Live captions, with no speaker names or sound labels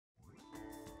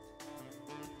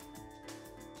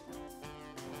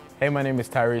Hey, my name is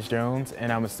Tyrese Jones,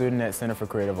 and I'm a student at Center for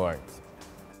Creative Arts.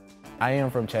 I am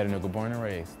from Chattanooga, born and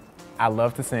raised. I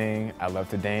love to sing, I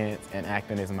love to dance, and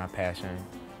acting is my passion.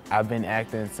 I've been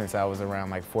acting since I was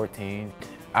around like 14.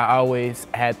 I always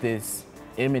had this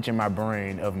image in my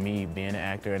brain of me being an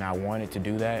actor, and I wanted to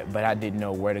do that, but I didn't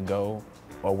know where to go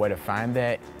or where to find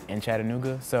that in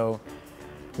Chattanooga. So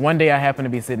one day I happened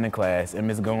to be sitting in class, and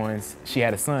Ms. Goins, she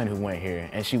had a son who went here,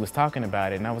 and she was talking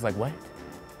about it, and I was like, what?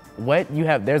 What?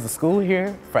 There's a school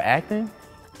here for acting?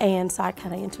 And so I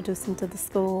kind of introduced him to the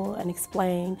school and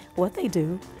explained what they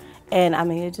do. And I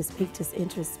mean, it just piqued his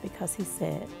interest because he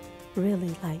said,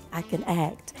 really, like, I can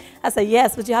act. I said,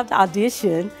 yes, but you have to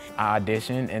audition. I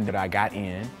auditioned and then I got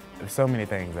in. There's so many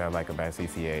things that I like about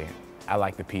CCA. I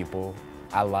like the people.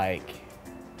 I like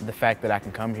the fact that I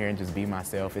can come here and just be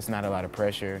myself. It's not a lot of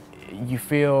pressure. You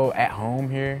feel at home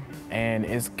here, and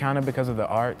it's kind of because of the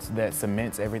arts that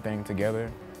cements everything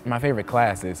together. My favorite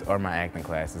classes are my acting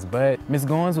classes, but Ms.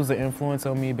 Goins was an influence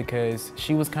on me because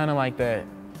she was kind of like that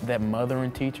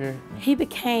mothering teacher. He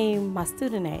became my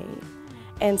student aide,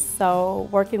 and so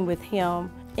working with him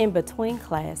in between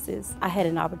classes, I had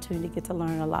an opportunity to get to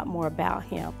learn a lot more about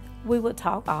him. We would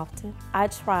talk often. I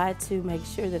try to make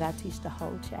sure that I teach the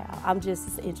whole child. I'm just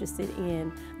as interested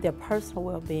in their personal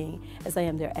well-being as I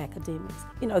am their academics.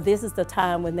 You know, this is the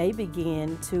time when they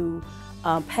begin to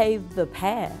pave the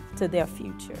path to their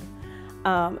future.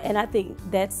 And I think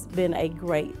that's been a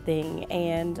great thing.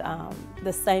 And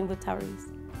the same with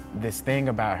Tyrese. This thing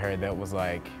about her that was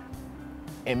like,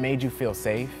 it made you feel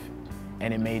safe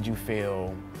and it made you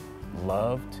feel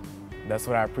loved. That's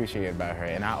what I appreciate about her,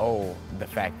 and I owe the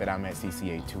fact that I'm at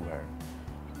CCA to her.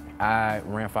 I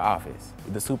ran for office,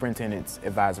 the Superintendent's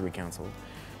Advisory Council,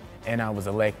 and I was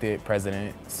elected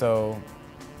president. So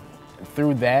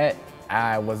through that,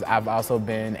 I've also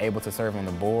been able to serve on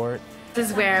the board.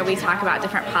 This is where we talk about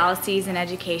different policies in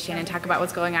education and talk about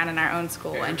what's going on in our own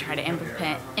school and try to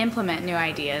implement new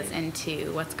ideas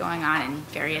into what's going on in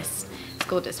various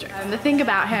school districts. The thing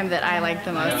about him that I like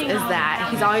the most is that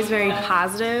he's always very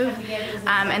positive,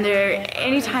 and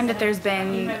anytime that there's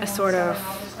been a sort of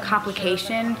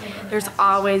complication, there's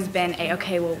always been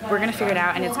okay, well, we're gonna figure it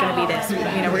out and it's gonna be this.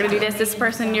 You know, we're gonna do this. This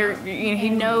person, he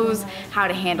knows how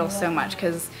to handle so much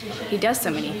because he does so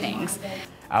many things.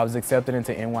 I was accepted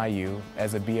into NYU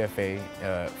as a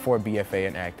BFA, for BFA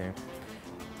in acting.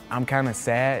 I'm kind of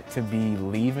sad to be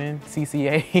leaving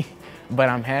CCA, but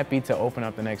I'm happy to open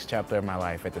up the next chapter of my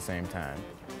life at the same time.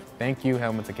 Thank you,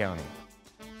 Hamilton County.